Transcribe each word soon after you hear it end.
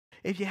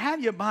If you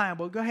have your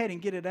Bible, go ahead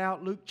and get it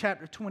out. Luke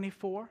chapter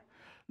 24.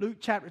 Luke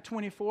chapter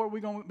 24, we're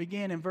going to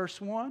begin in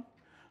verse 1.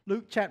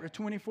 Luke chapter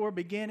 24,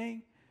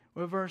 beginning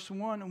with verse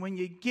 1. And when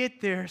you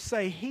get there,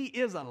 say, He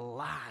is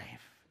alive.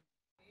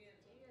 He is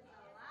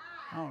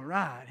alive. All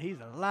right, He's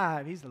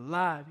alive. He's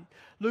alive.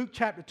 Luke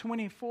chapter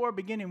 24,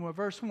 beginning with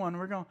verse 1.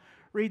 We're going to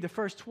read the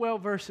first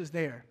 12 verses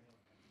there.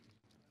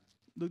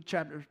 Luke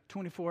chapter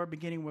 24,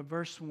 beginning with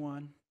verse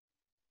 1.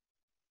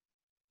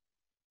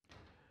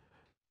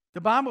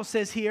 The Bible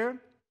says here,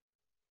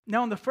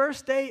 now on the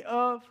first day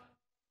of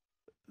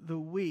the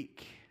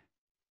week,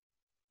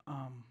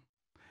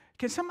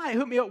 can somebody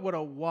hook me up with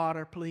a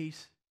water,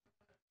 please?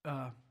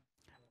 The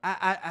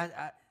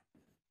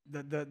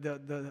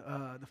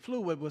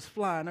fluid was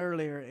flying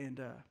earlier, and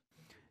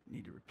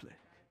need to replace.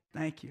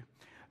 Thank you.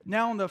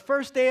 Now on the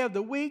first day of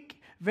the week,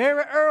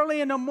 very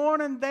early in the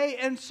morning, they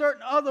and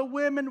certain other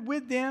women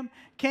with them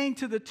came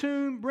to the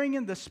tomb,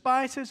 bringing the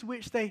spices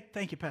which they.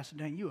 Thank you, Pastor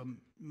Dan. You are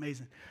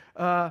amazing.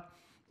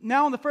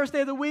 Now on the first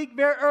day of the week,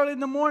 very early in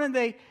the morning,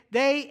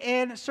 they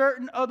and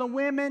certain other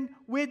women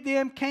with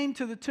them came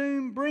to the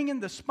tomb,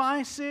 bringing the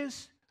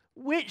spices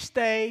which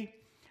they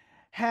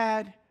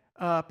had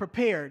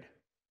prepared.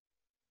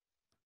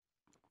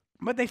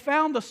 But they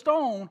found the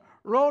stone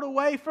rolled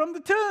away from the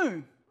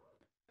tomb.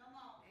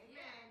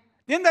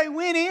 Then they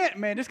went in.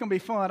 Man, this is going to be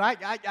fun.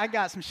 I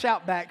got some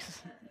shout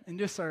backs in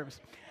this service.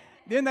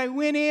 Then they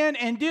went in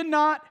and did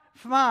not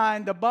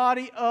find the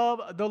body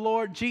of the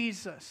Lord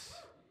Jesus.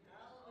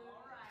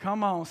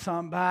 Come on,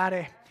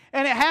 somebody.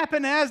 And it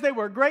happened as they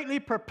were greatly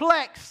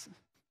perplexed.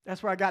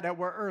 That's where I got that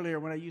word earlier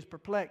when I used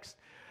perplexed.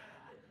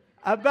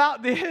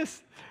 About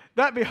this,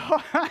 that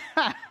behold.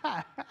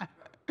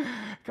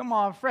 Come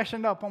on,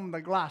 freshen up on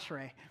the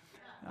glossary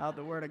of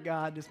the Word of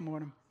God this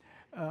morning.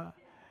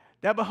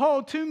 That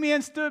behold, two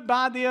men stood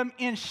by them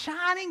in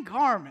shining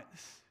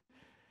garments.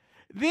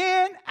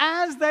 Then,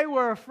 as they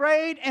were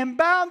afraid and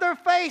bowed their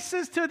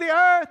faces to the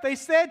earth, they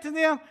said to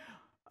them,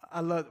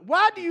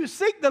 why do you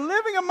seek the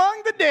living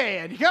among the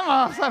dead? Come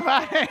on,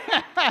 somebody.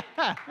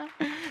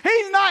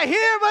 He's not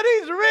here, but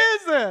He's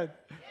risen.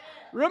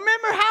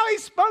 Remember how He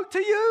spoke to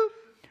you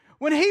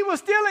when He was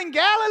still in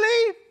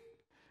Galilee?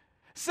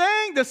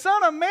 Saying the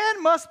Son of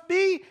Man must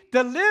be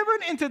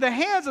delivered into the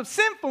hands of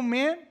sinful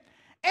men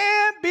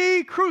and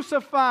be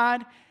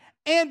crucified,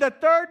 and the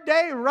third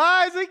day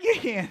rise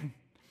again.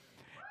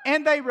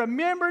 And they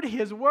remembered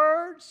His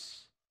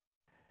words.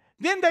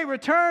 Then they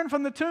returned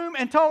from the tomb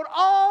and told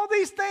all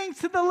these things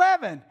to the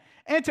 11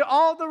 and to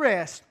all the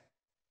rest.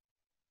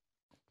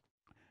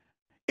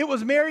 It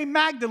was Mary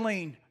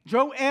Magdalene,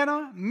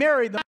 Joanna,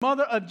 Mary, the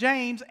mother of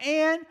James,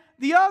 and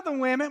the other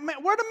women.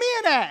 Where the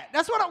men at?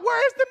 Where's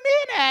the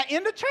men at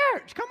in the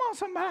church? Come on,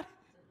 somebody.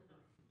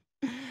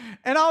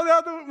 And all the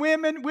other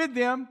women with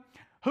them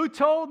who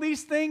told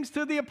these things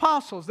to the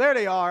apostles. There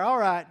they are, all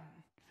right.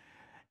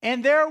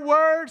 And their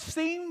words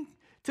seemed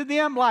to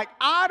them like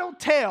idle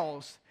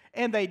tales,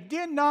 and they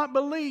did not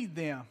believe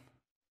them.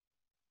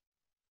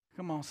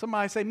 Come on,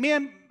 somebody say,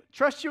 men,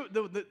 trust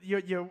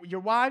your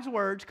wives'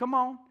 words. Come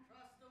on.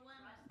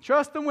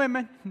 Trust the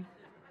women.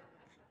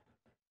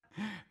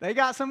 They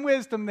got some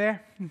wisdom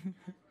there.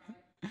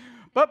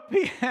 But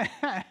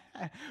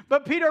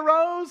Peter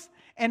rose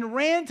and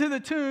ran to the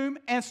tomb,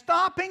 and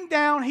stooping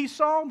down, he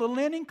saw the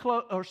linen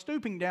clothes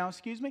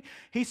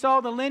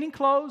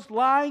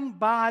lying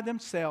by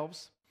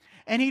themselves.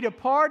 And he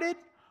departed,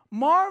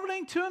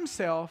 marveling to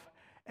himself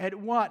at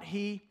what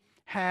he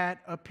had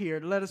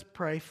appeared. Let us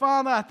pray.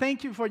 Father, I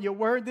thank You for Your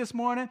word this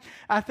morning.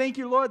 I thank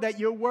You, Lord, that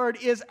Your word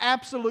is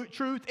absolute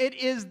truth. It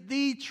is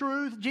the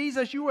truth.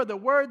 Jesus, You are the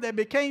word that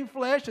became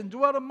flesh and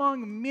dwelt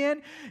among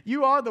men.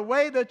 You are the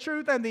way, the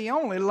truth, and the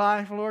only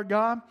life, Lord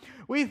God.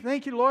 We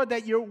thank You, Lord,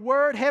 that Your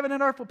word, heaven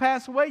and earth will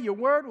pass away. Your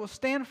word will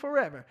stand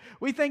forever.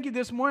 We thank You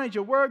this morning as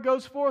Your word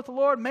goes forth,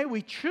 Lord. May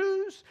we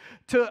choose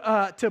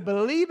to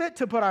believe it,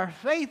 to put our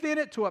faith in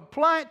it, to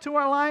apply it to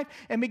our life,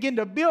 and begin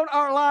to build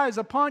our lives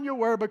upon Your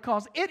word,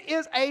 because it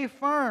is a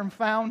firm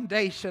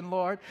foundation,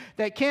 Lord,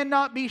 that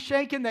cannot be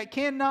shaken, that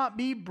cannot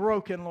be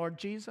broken, Lord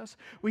Jesus.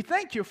 We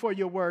thank You for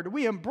Your word.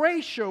 We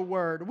embrace Your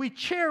word. We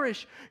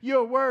cherish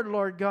Your word,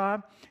 Lord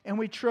God, and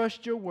we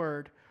trust Your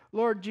word.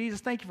 Lord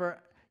Jesus, thank You for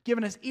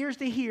giving us ears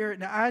to hear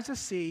and eyes to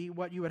see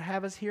what You would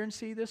have us hear and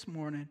see this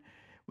morning.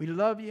 We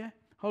love You.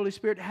 Holy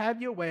Spirit,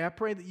 have Your way. I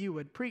pray that You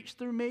would preach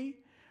through me,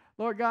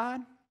 Lord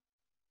God,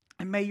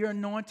 and may Your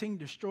anointing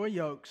destroy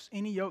yokes,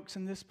 any yokes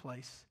in this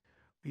place.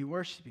 We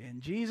worship You.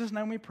 In Jesus'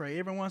 name we pray.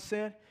 Everyone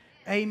said,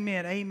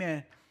 amen,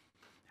 amen.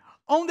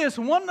 On this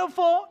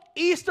wonderful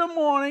Easter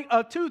morning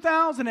of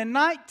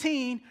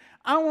 2019,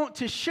 I want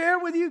to share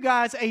with you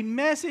guys a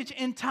message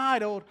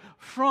entitled,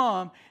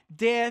 From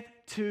Death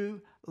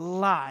to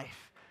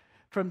Life.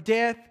 From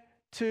death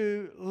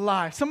to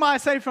life. Somebody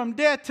say, from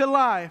death to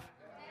life.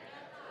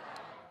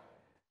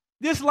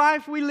 This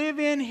life we live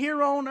in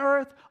here on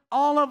earth,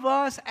 all of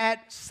us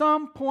at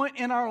some point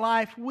in our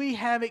life, we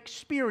have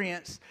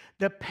experienced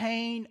the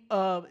pain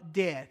of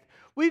death.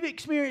 We've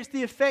experienced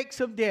the effects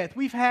of death.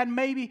 We've had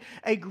maybe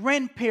a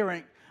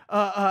grandparent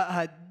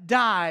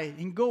die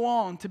and go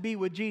on to be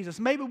with Jesus.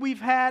 Maybe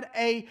we've had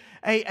a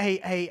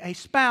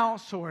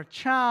spouse or a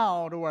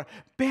child or a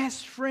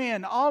best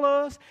friend. All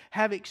of us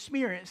have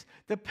experienced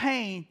the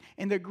pain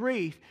and the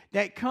grief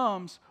that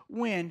comes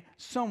when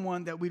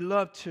someone that we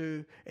love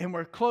to and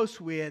we're close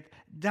with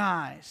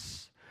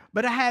dies.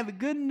 But I have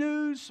good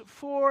news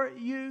for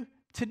you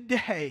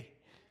today.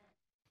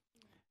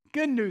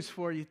 Good news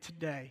for you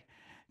today.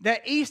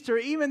 That Easter,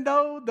 even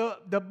though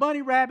the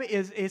bunny rabbit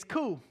is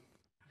cool,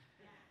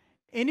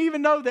 and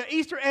even though the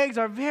Easter eggs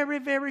are very,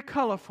 very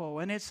colorful,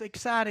 and it's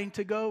exciting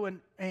to go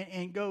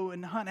and go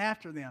and hunt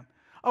after them.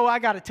 Oh, I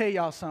got to tell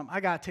y'all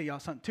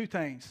something. Two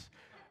things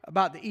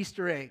about the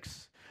Easter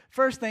eggs.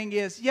 First thing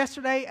is,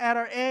 yesterday at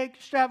our egg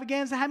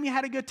extravaganza, how many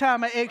had a good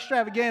time at egg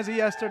extravaganza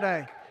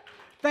yesterday?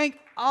 Thank,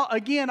 all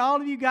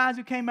of you guys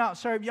who came out and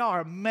served. Y'all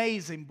are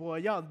amazing, boy.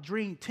 Y'all a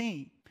dream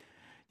team.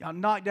 Y'all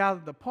knocked out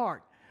of the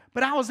park.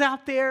 But I was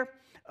out there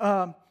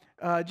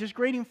just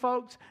greeting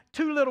folks.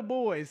 Two little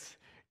boys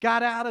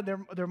got out of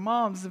their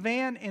mom's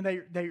van, and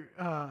they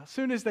as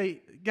soon as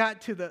they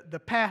got to the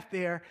path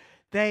there,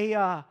 they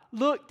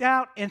looked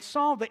out and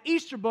saw the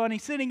Easter bunny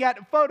sitting at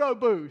the photo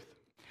booth.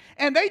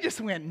 And they just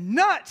went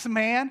nuts,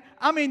 man.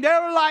 I mean, they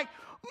were like,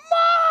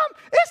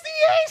 Mom, it's the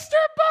Easter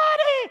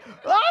bunny!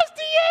 Oh, it's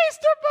the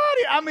Easter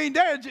bunny! I mean,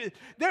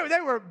 they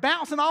were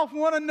bouncing off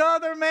one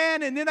another,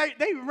 man, and then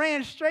they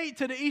ran straight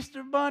to the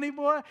Easter bunny,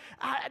 boy.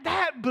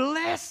 That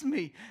blessed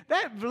me.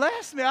 That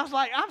blessed me. I was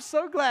like, I'm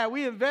so glad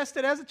we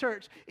invested as a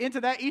church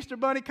into that Easter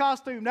bunny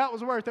costume. That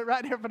was worth it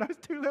right there for those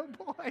two little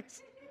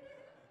boys.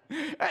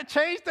 That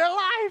changed their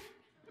life.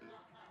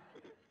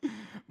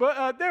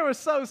 But they were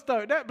so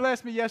stoked. That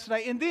blessed me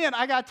yesterday. And then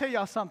I got to tell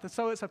y'all something.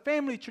 So it's a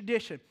family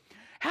tradition.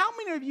 How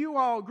many of you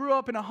all grew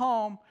up in a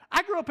home?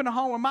 I grew up in a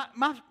home where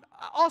my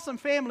awesome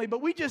family,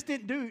 but we just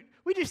didn't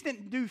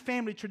do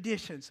family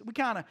traditions.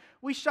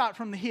 We shot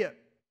from the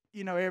hip,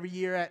 every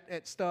year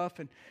at stuff,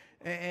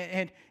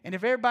 and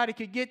if everybody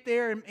could get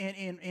there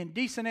in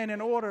decent and in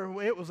order,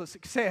 it was a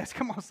success.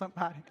 Come on,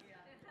 somebody.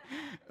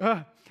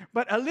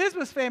 But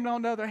Elizabeth's family,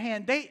 on the other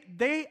hand,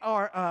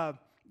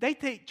 they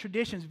take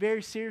traditions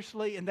very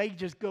seriously, and they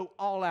just go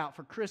all out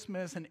for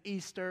Christmas and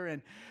Easter.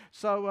 And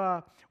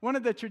so one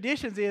of the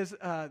traditions is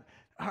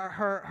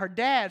her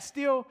dad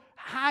still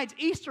hides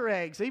Easter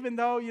eggs, even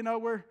though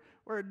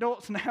we're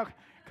adults now.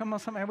 Come on,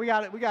 somebody, we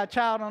got a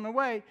child on the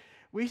way.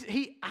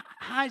 He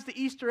hides the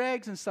Easter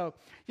eggs, and so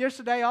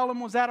yesterday all of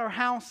them was at our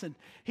house, and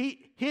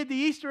he hid the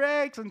Easter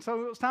eggs, and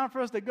so it was time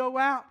for us to go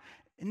out.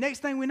 And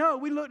next thing we know,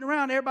 we looked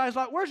around, everybody's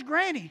like, "Where's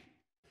Granny?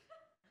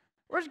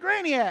 Where's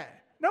Granny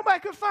at?" Nobody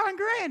could find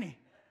Granny.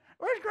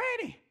 Where's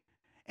Granny?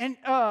 And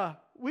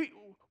we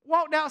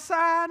walked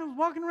outside and was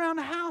walking around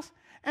the house.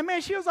 And,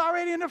 man, she was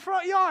already in the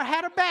front yard,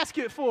 had a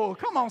basket full.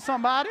 Come on,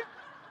 somebody.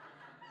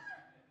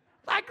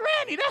 Like,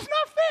 Granny, that's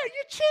not fair.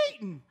 You're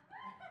cheating.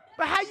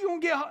 But how you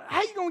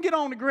gonna get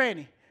on to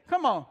Granny?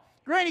 Come on.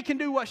 Granny can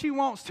do what she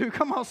wants to.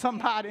 Come on,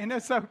 somebody, and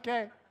that's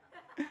okay.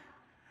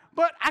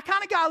 But I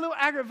kind of got a little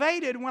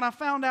aggravated when I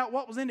found out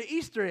what was in the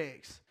Easter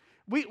eggs.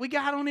 We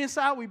got on the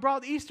inside. We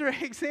brought the Easter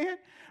eggs in.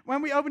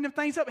 When we opened them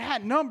things up, it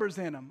had numbers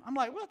in them. I'm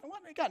like, what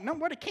they got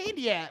numbers? Where the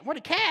candy at? Where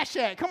the cash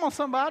at? Come on,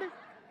 somebody.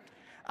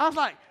 I was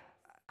like,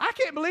 I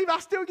can't believe I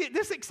still get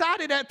this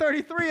excited at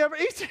 33 over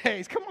Easter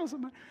eggs. Come on,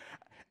 somebody.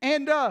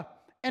 And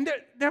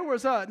there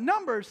was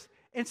numbers.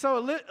 And so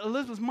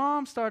Elizabeth's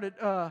mom started,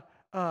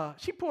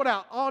 she pulled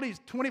out all these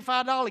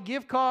 $25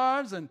 gift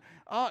cards and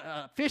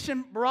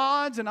fishing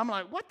rods. And I'm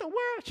like, what the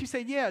world? She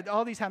said, yeah,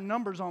 all these have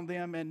numbers on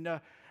them. And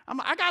I'm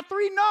like, I got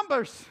 3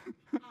 numbers.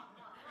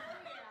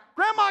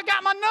 Grandma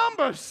got my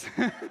numbers.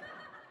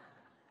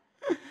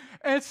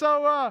 And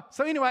so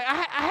anyway,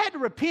 I had to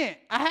repent.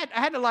 I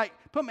had to like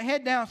put my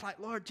head down. It's like,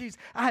 Lord Jesus,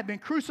 I have been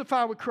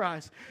crucified with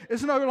Christ.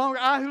 It's no longer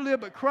I who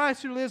live, but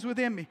Christ who lives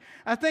within me.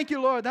 I thank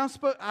you, Lord.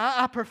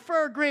 I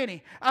prefer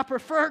Granny. I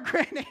prefer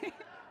Granny.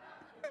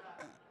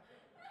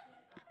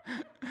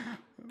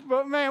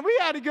 But, man, we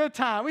had a good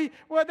time.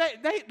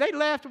 They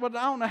left with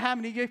I don't know how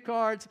many gift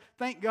cards.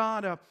 Thank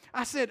God.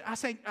 I said,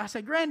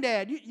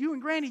 Granddad, you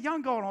and Granny, y'all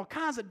go on all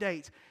kinds of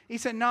dates. He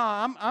said, no,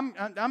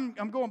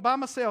 I'm going by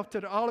myself to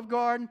the Olive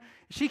Garden.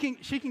 She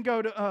can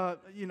go to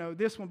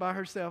this one by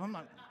herself. I'm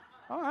like,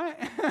 all right.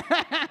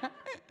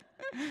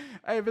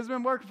 Hey, if it's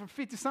been working for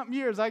 50-something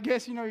years, I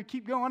guess you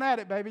keep going at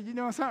it, baby. You're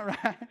doing something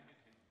right.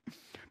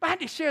 But I had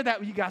to share that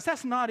with you guys.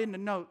 That's not in the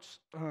notes,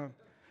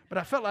 but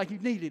I felt like you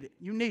needed it.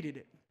 You needed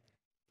it.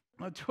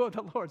 The joy of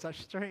the Lord is our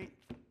strength.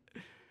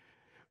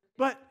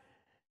 But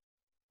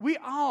we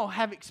all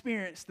have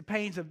experienced the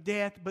pains of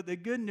death, but the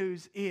good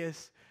news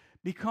is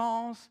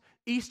because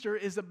Easter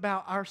is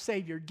about our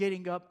Savior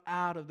getting up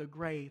out of the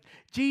grave.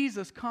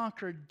 Jesus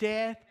conquered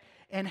death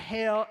and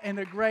hell and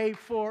the grave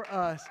for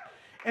us.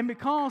 And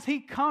because He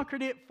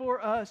conquered it for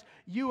us,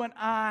 you and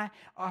I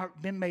are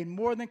been made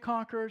more than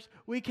conquerors.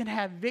 We can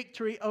have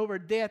victory over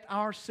death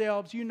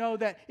ourselves. You know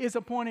that it's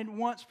appointed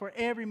once for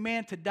every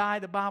man to die,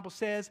 the Bible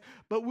says,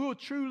 but we'll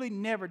truly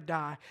never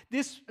die.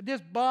 This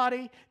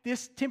body,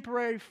 this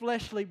temporary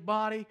fleshly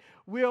body,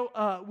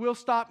 will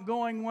stop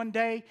going one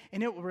day,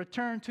 and it will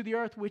return to the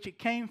earth which it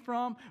came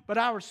from. But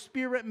our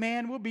spirit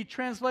man will be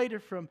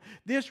translated from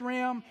this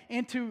realm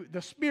into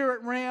the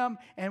spirit realm,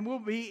 and we'll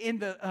be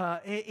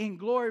in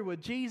glory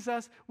with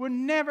Jesus. We're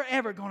never,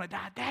 ever going to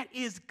die. That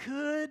is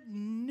good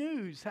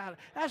news.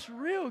 That's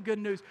real good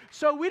news.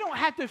 So we don't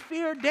have to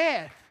fear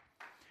death.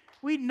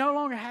 We no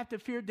longer have to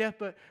fear death,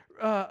 but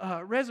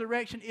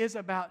resurrection is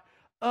about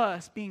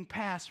us being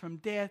passed from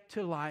death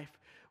to life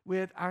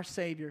with our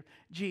Savior,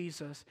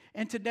 Jesus.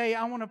 And today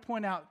I want to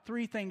point out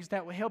 3 things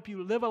that will help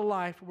you live a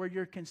life where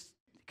you're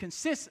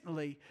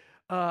consistently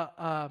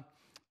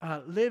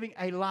living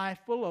a life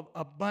full of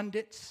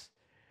abundance,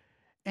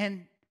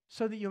 and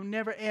so that you'll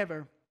never,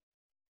 ever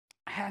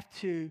have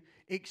to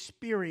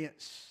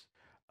experience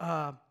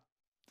the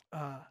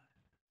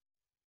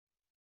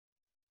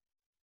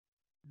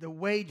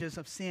wages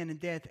of sin and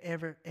death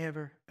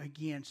ever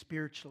again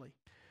spiritually.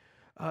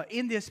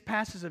 In this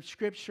passage of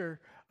Scripture,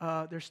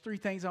 there's 3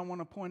 things I want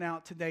to point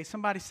out today.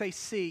 Somebody say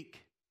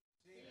seek.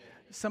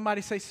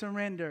 Somebody say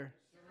surrender.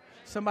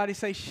 Somebody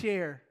say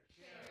share.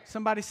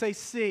 Somebody say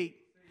seek.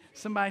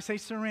 Somebody say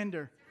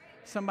surrender.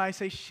 Somebody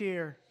say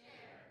share.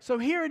 So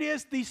here it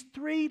is, these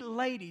 3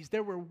 ladies.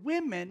 There were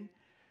women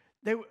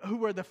who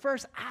were the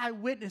first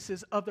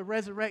eyewitnesses of the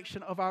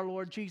resurrection of our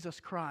Lord Jesus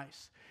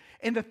Christ.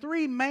 And the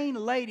 3 main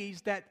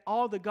ladies that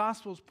all the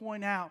Gospels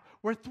point out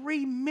were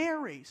 3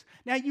 Marys.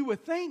 Now, you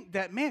would think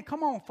that, man,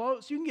 come on,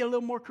 folks, you can get a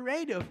little more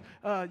creative.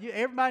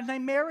 Everybody's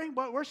named Mary?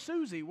 Well, where's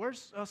Susie?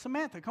 Where's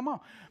Samantha? Come on.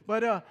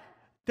 But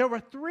there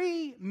were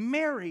 3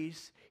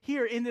 Marys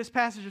here in this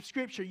passage of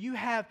Scripture. You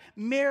have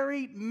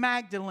Mary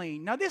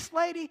Magdalene. Now, this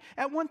lady,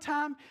 at one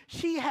time,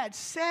 she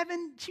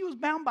was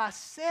bound by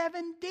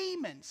 7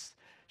 demons.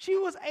 She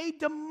was a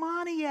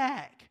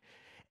demoniac.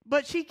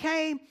 But she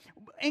came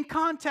in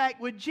contact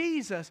with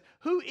Jesus,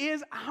 who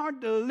is our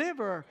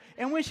deliverer.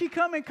 And when she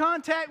come in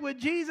contact with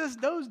Jesus,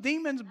 those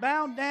demons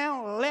bowed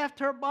down, left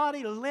her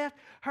body, left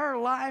her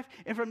life.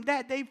 And from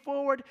that day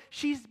forward,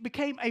 she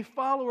became a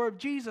follower of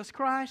Jesus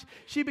Christ.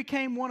 She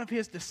became one of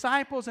his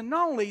disciples. And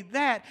not only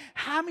that,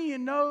 how many of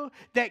you know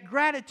that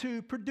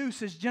gratitude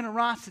produces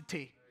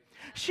generosity?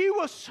 She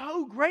was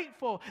so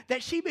grateful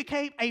that she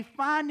became a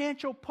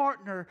financial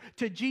partner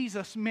to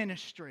Jesus'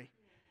 ministry.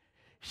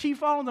 She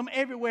followed them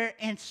everywhere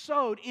and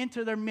sowed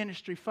into their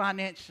ministry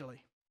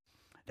financially.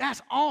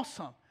 That's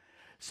awesome.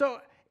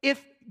 So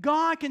if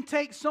God can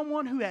take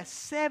someone who has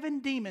 7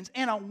 demons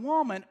and a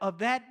woman of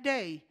that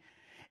day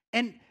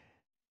and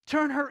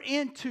turn her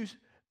into,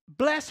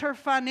 bless her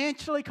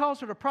financially,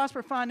 cause her to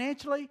prosper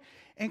financially,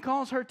 and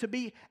cause her to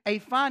be a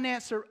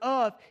financer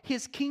of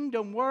his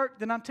kingdom work,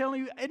 then I'm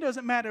telling you, it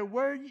doesn't matter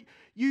where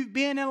you've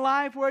been in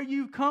life, where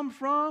you've come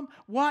from,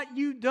 what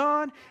you've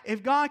done.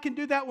 If God can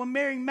do that with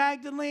Mary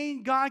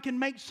Magdalene, God can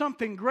make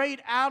something great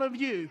out of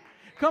you.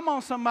 Come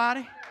on,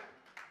 somebody.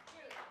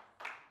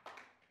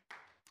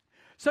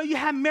 So you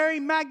have Mary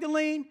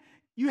Magdalene,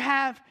 you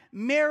have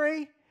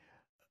Mary,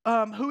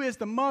 who is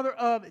the mother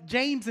of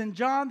James and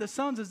John, the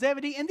sons of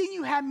Zebedee, and then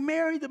you have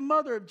Mary, the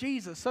mother of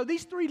Jesus. So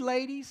these 3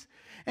 ladies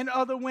and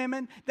other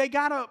women, they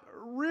got up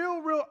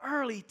real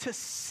early to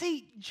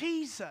seek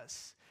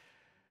Jesus.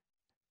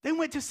 They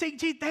went to seek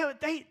Jesus.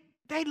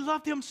 They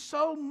loved him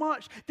so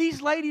much.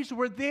 These ladies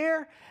were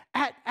there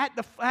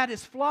at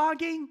his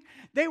flogging.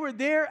 They were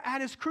there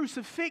at his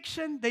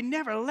crucifixion. They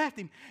never left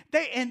him.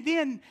 And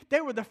then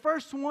they were the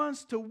first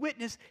ones to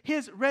witness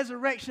his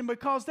resurrection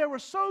because they were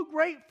so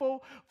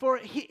grateful for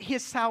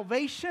his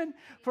salvation,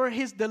 for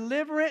his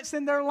deliverance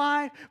in their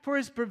life, for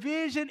his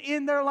provision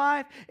in their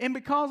life. And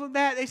because of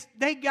that,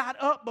 they got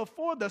up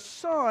before the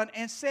sun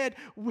and said,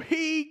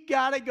 we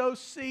got to go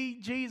see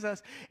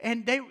Jesus.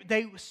 And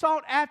they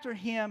sought after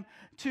him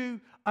to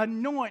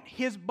anoint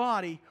his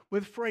body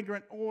with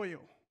fragrant oil.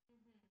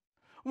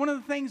 One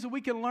of the things that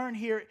we can learn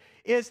here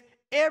is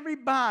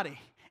everybody,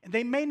 and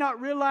they may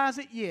not realize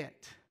it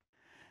yet,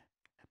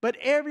 but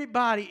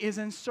everybody is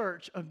in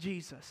search of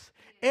Jesus.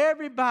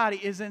 Everybody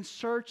is in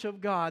search of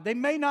God. They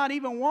may not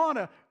even want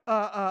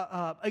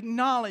to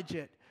acknowledge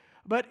it,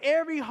 but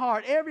every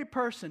heart, every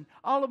person,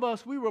 all of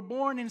us, we were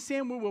born in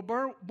sin. We were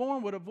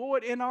born with a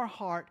void in our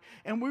heart.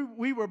 And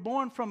we were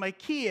born from a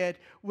kid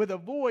with a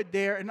void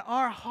there. And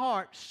our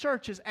heart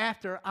searches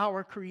after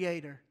our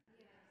Creator.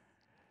 Yes.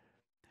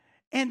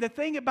 And the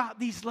thing about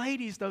these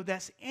ladies, though,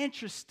 that's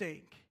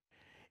interesting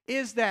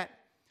is that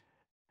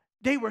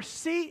they were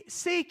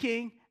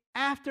seeking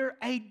after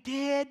a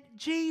dead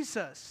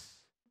Jesus.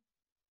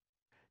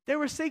 They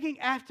were seeking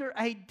after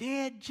a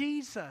dead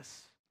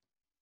Jesus.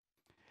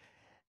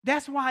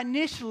 That's why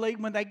initially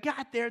when they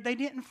got there, they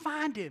didn't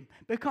find him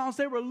because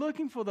they were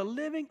looking for the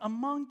living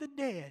among the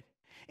dead.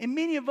 And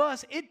many of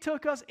us, it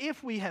took us,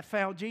 if we have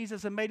found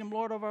Jesus and made him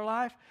Lord of our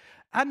life,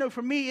 I know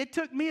for me, it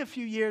took me a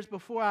few years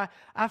before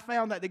I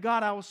found that the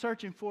God I was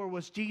searching for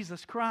was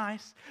Jesus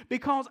Christ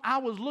because I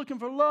was looking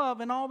for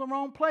love in all the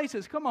wrong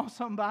places. Come on,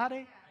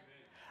 somebody.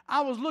 I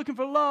was looking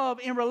for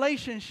love in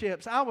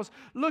relationships. I was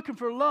looking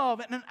for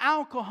love in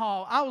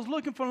alcohol. I was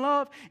looking for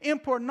love in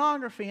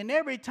pornography. And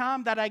every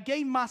time that I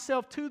gave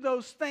myself to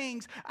those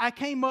things, I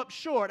came up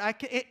short.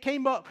 It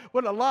came up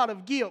with a lot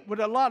of guilt,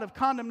 with a lot of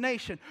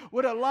condemnation,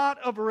 with a lot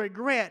of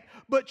regret.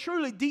 But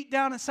truly, deep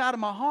down inside of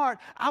my heart,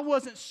 I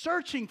wasn't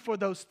searching for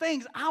those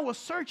things. I was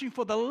searching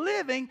for the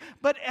living,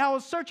 but I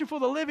was searching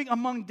for the living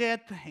among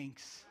dead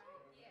things.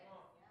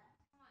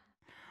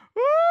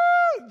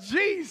 Woo,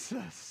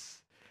 Jesus.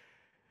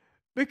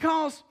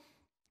 Because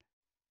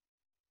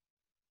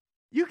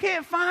you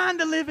can't find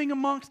the living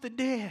amongst the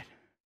dead.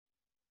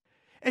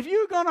 If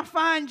you're going to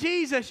find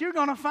Jesus, you're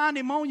going to find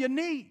him on your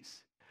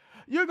knees.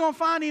 You're going to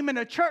find him in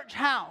a church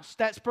house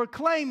that's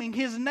proclaiming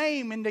his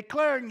name and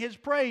declaring his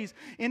praise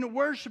and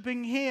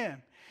worshiping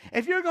him.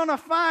 If you're going to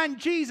find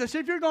Jesus,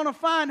 if you're going to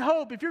find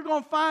hope, if you're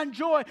going to find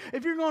joy,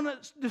 if you're going to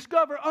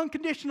discover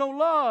unconditional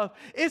love,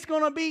 it's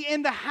going to be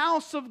in the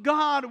house of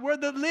God where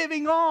the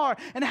living are.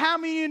 And how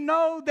many of you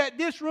know that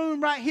this room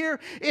right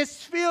here is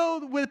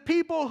filled with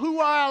people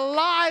who are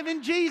alive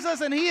in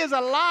Jesus and he is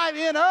alive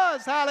in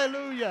us?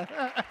 Hallelujah.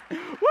 Woo!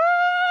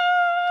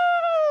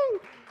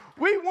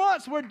 We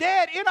once were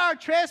dead in our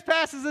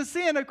trespasses and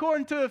sin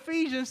according to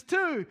Ephesians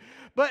 2.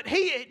 But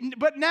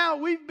now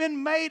we've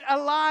been made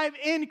alive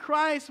in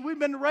Christ. We've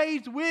been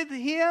raised with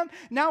him.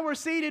 Now we're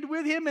seated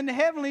with him in the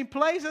heavenly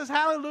places.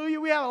 Hallelujah.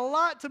 We have a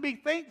lot to be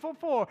thankful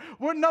for.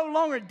 We're no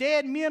longer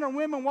dead men or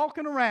women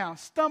walking around,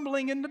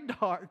 stumbling in the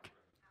dark.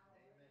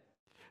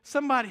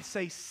 Somebody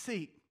say,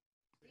 seek.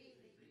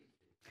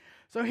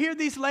 So here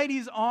these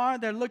ladies are.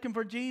 They're looking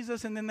for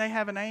Jesus, and then they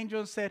have an angel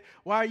and said,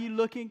 why are you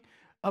looking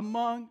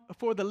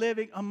for the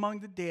living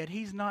among the dead?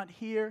 He's not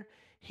here.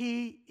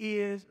 He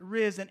is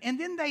risen. And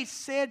then they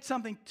said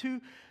something to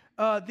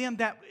them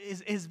that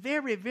is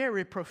very,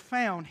 very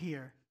profound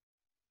here.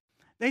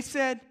 They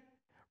said,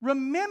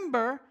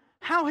 remember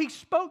how he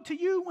spoke to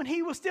you when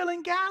he was still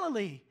in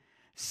Galilee,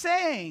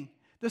 saying,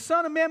 the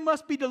Son of Man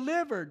must be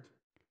delivered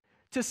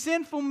to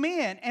sinful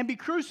men and be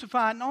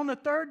crucified, and on the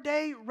third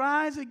day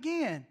rise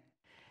again.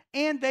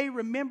 And they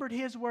remembered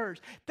his words.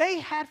 They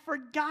had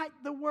forgot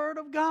the word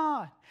of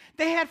God.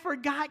 They had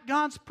forgot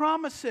God's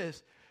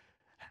promises.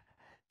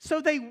 So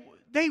they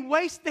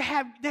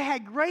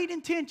had great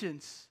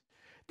intentions.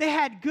 They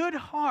had good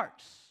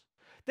hearts.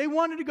 They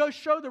wanted to go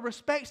show the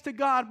respects to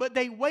God, but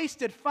they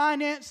wasted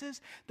finances.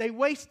 They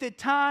wasted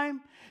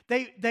time.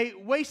 They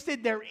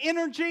wasted their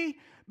energy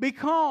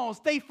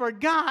because they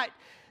forgot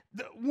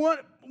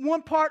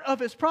one part of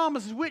his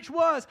promises, which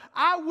was,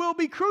 I will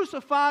be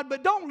crucified,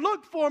 but don't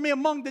look for me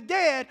among the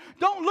dead.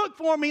 Don't look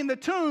for me in the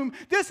tomb.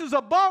 This is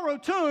a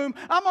borrowed tomb.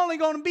 I'm only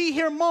going to be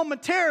here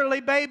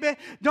momentarily, baby.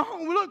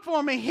 Don't look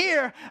for me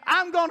here.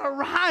 I'm going to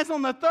rise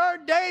on the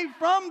third day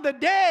from the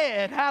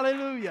dead.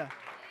 Hallelujah.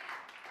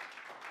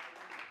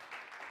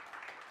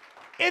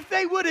 If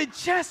they would have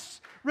just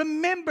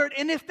remembered,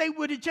 and if they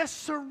would have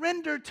just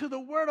surrendered to the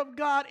word of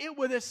God, it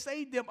would have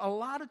saved them a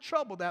lot of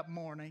trouble that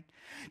morning.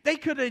 They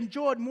could have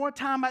enjoyed more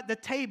time at the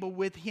table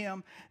with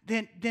him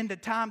than the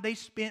time they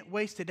spent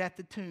wasted at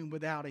the tomb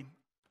without him.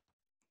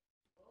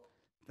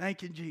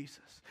 Thank you,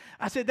 Jesus.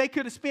 I said they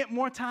could have spent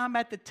more time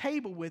at the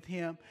table with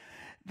him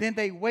than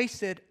they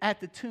wasted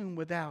at the tomb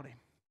without him.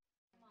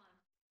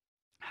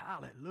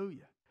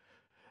 Hallelujah.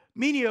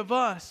 Many of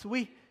us,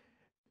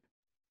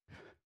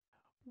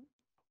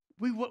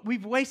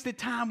 We've wasted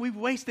time, we've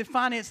wasted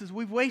finances,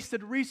 we've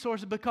wasted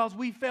resources because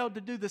we failed to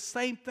do the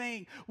same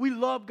thing. We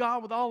love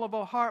God with all of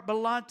our heart, but a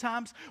lot of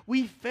times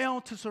we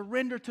fail to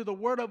surrender to the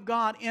Word of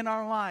God in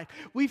our life.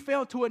 We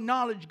fail to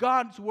acknowledge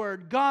God's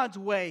Word, God's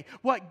way,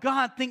 what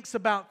God thinks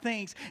about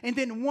things. And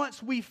then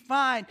once we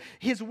find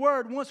His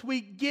Word, once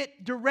we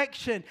get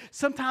direction,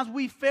 sometimes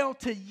we fail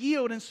to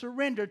yield and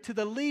surrender to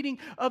the leading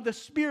of the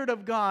Spirit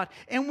of God.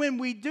 And when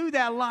we do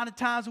that, a lot of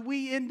times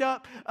we end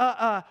up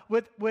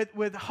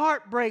with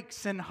heartbreak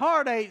and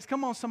heartaches.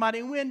 Come on, somebody.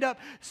 And we end up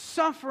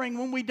suffering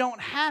when we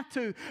don't have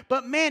to.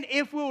 But man,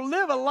 if we'll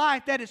live a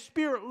life that is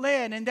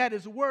Spirit-led and that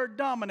is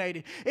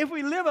Word-dominated, if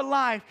we live a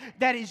life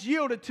that is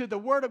yielded to the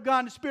Word of God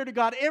and the Spirit of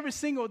God every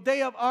single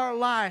day of our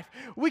life,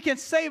 we can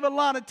save a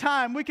lot of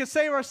time. We can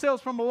save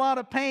ourselves from a lot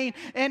of pain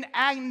and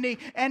agony,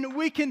 and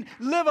we can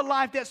live a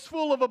life that's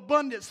full of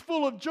abundance,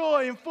 full of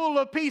joy, and full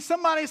of peace.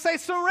 Somebody say,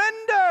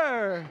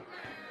 surrender.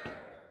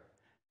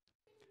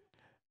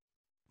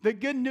 The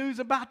good news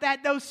about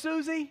that, though,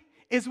 Susie,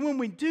 is when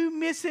we do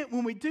miss it,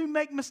 when we do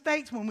make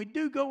mistakes, when we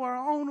do go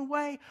our own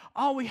way,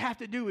 all we have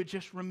to do is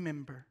just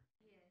remember.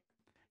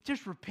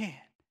 Just repent.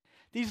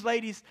 These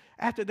ladies,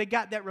 after they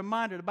got that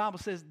reminder, the Bible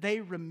says they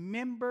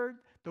remembered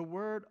the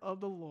word of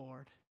the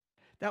Lord.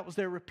 That was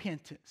their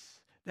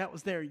repentance. That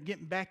was their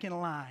getting back in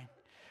line.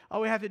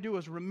 All we have to do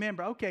is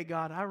remember, okay,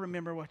 God, I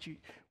remember what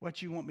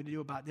you want me to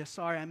do about this.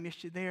 Sorry I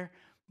missed you there,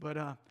 but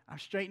I'm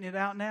straightening it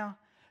out now.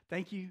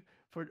 Thank you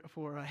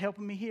for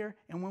helping me here.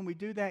 And when we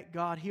do that,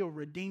 God, He'll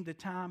redeem the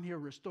time. He'll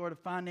restore the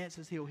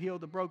finances. He'll heal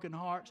the broken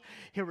hearts.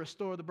 He'll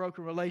restore the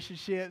broken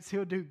relationships.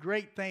 He'll do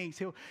great things.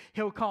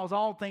 He'll cause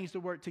all things to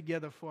work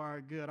together for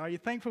our good. Are you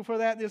thankful for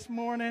that this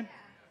morning?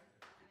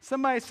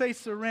 Somebody say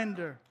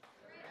surrender.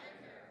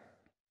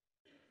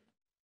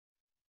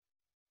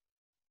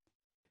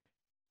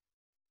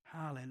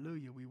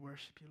 Hallelujah. We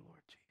worship you,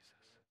 Lord Jesus.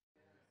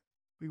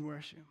 We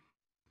worship you.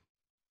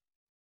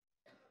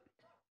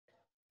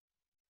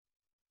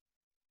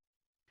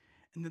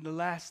 And then the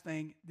last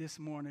thing this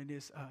morning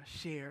is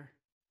share.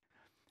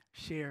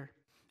 Share.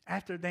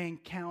 After they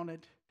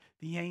encountered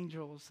the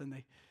angels and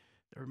they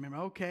remember,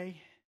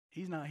 okay,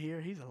 he's not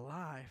here, he's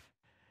alive.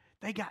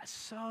 They got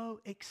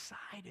so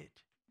excited.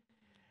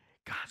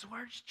 God's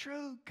word's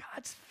true.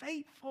 God's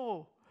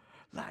faithful.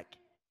 Like,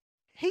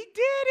 he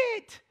did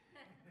it.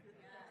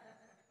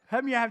 How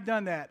many of you have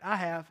done that? I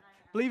have.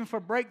 Believing for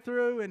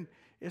breakthrough, and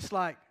it's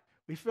like,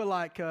 we feel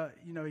like,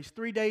 he's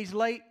 3 days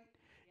late,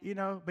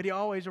 but he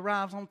always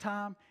arrives on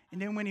time.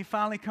 And then when he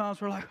finally comes,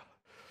 we're like,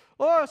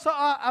 Lord, so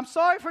I'm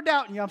sorry for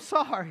doubting you. I'm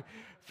sorry.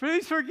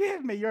 Please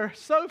forgive me. You're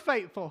so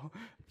faithful.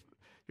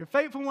 You're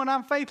faithful when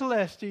I'm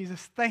faithless,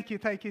 Jesus. Thank you,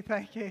 thank you,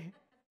 thank you.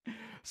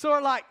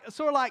 Sort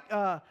of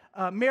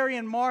like Mary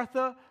and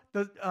Martha,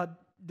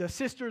 the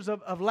sisters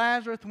of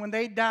Lazarus, when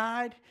they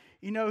died.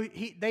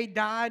 They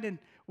died, and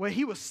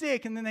he was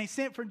sick, and then they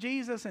sent for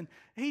Jesus, and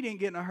he didn't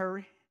get in a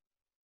hurry.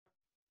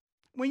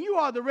 When you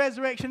are the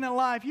resurrection and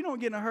life, you don't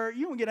get in a hurry.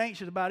 You don't get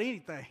anxious about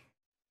anything.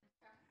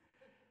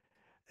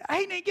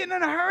 He didn't get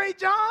in a hurry,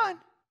 John.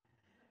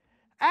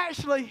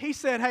 Actually, he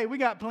said, hey, we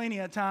got plenty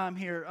of time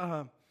here.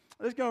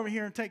 Let's go over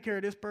here and take care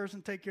of this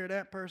person, take care of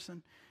that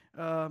person.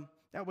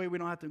 That way we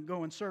don't have to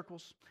go in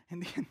circles.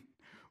 And then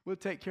we'll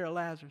take care of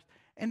Lazarus.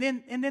 And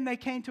then they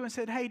came to him and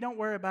said, hey, don't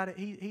worry about it.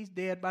 He's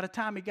dead. By the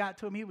time he got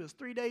to him, he was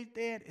 3 days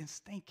dead and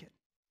stinking.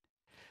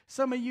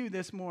 Some of you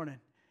this morning,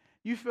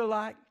 you feel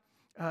like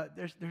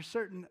there's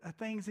certain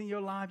things in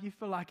your life. You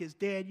feel like it's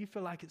dead. You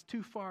feel like it's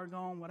too far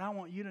gone. What I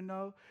want you to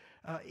know,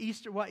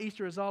 what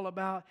Easter is all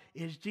about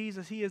is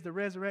Jesus. He is the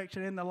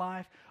resurrection and the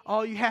life.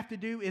 All you have to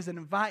do is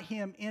invite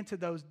him into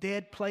those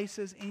dead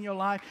places in your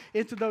life,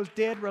 into those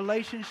dead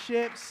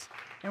relationships.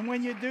 And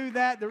when you do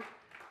that,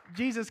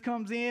 Jesus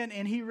comes in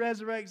and he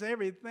resurrects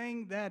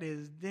everything that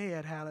is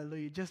dead.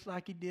 Hallelujah. Just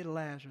like he did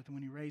Lazarus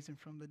when he raised him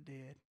from the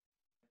dead.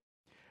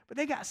 But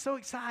they got so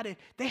excited,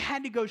 they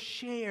had to go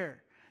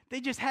share.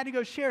 They just had to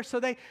go share. So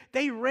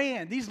they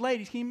ran. These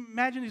ladies, can you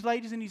imagine these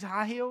ladies in these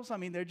high heels? I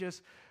mean, they're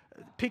just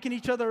picking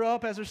each other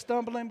up as they're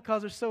stumbling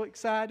because they're so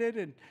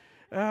excited.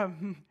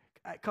 And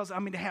because,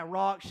 they have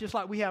rocks, just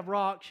like we have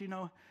rocks,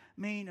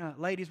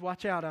 ladies,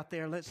 watch out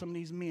there. Let some of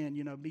these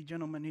men, be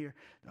gentlemen here.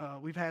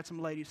 We've had some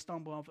ladies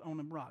stumble on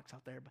them rocks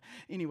out there. But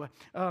anyway,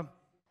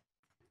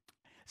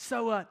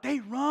 so they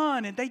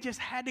run, and they just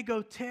had to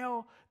go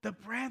tell the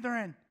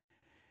brethren.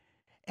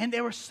 And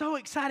they were so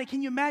excited.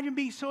 Can you imagine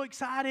being so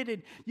excited?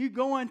 And you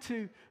going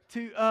to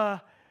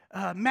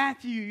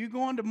Matthew, you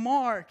going to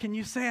Mark, and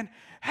you saying,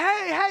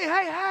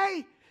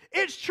 hey,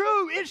 it's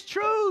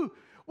true.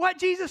 What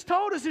Jesus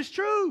told us is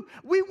true.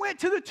 We went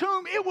to the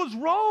tomb. It was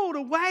rolled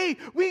away.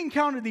 We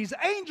encountered these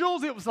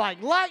angels. It was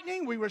like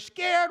lightning. We were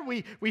scared.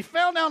 We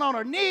fell down on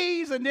our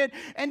knees, and then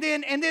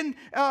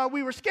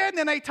we were scared. And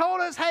then they told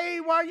us,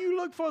 hey, why you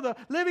look for the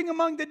living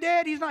among the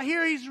dead? He's not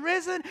here. He's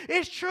risen.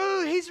 It's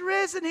true. He's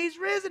risen.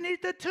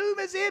 The tomb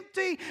is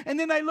empty. And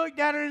then they looked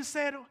at her and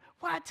said,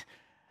 what?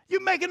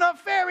 You're making up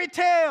fairy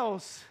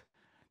tales.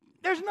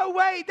 There's no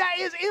way. That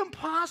is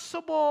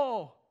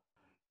impossible.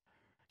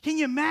 Can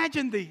you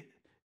imagine the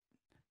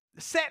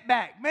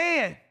setback?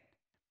 Man,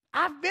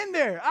 I've been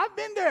there.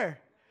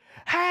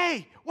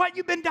 Hey, what,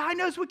 you've been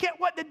diagnosed with?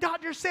 What the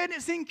doctor said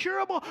is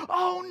incurable?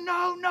 Oh,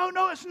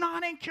 no, it's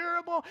not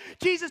incurable.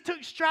 Jesus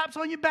took stripes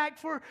on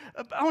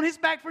his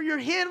back for your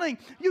healing.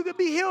 You could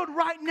be healed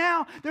right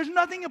now. There's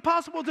nothing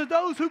impossible to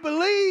those who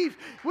believe.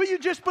 Will you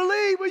just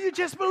believe?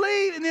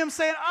 And them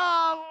saying,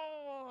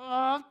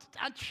 I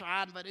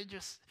tried, but it's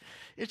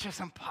just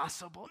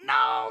impossible.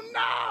 No,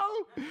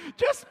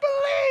 just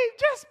believe.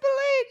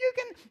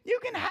 You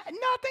can.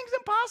 Nothing's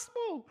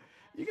impossible.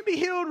 You can be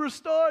healed,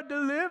 restored,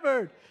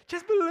 delivered.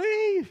 Just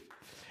believe.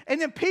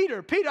 And then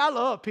Peter, I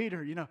love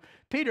Peter.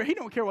 Peter, he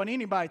don't care what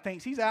anybody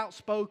thinks. He's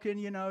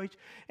outspoken.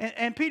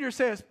 And Peter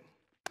says,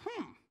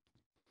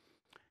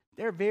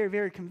 they're very,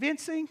 very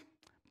convincing,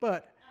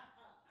 but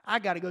I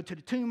got to go to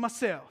the tomb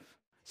myself.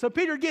 So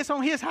Peter gets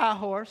on his high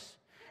horse.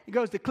 He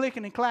goes to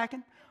clicking and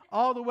clacking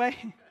all the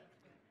way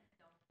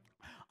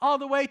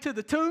to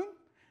the tomb,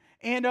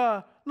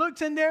 and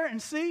looks in there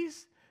and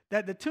sees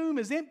that the tomb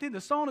is empty,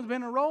 the stone has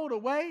been rolled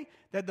away,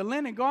 that the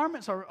linen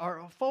garments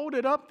are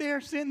folded up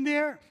there, sitting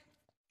there.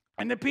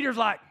 And then Peter's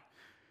like,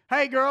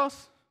 hey,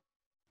 girls,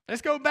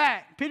 let's go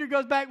back. Peter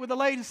goes back with the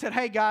ladies and said,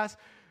 hey, guys,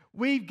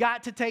 we've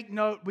got to take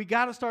note. We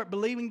got to start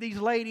believing these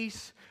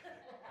ladies.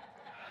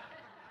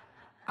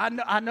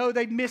 I know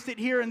they've missed it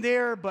here and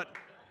there, but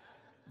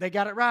they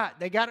got it right.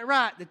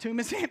 The tomb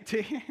is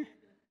empty.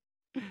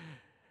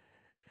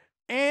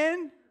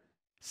 And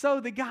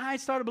so the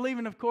guys started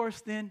believing. Of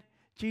course, then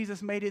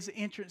Jesus made his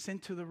entrance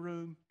into the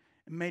room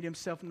and made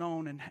himself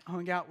known and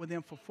hung out with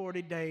them for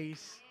 40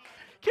 days.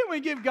 Can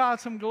we give God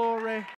some glory?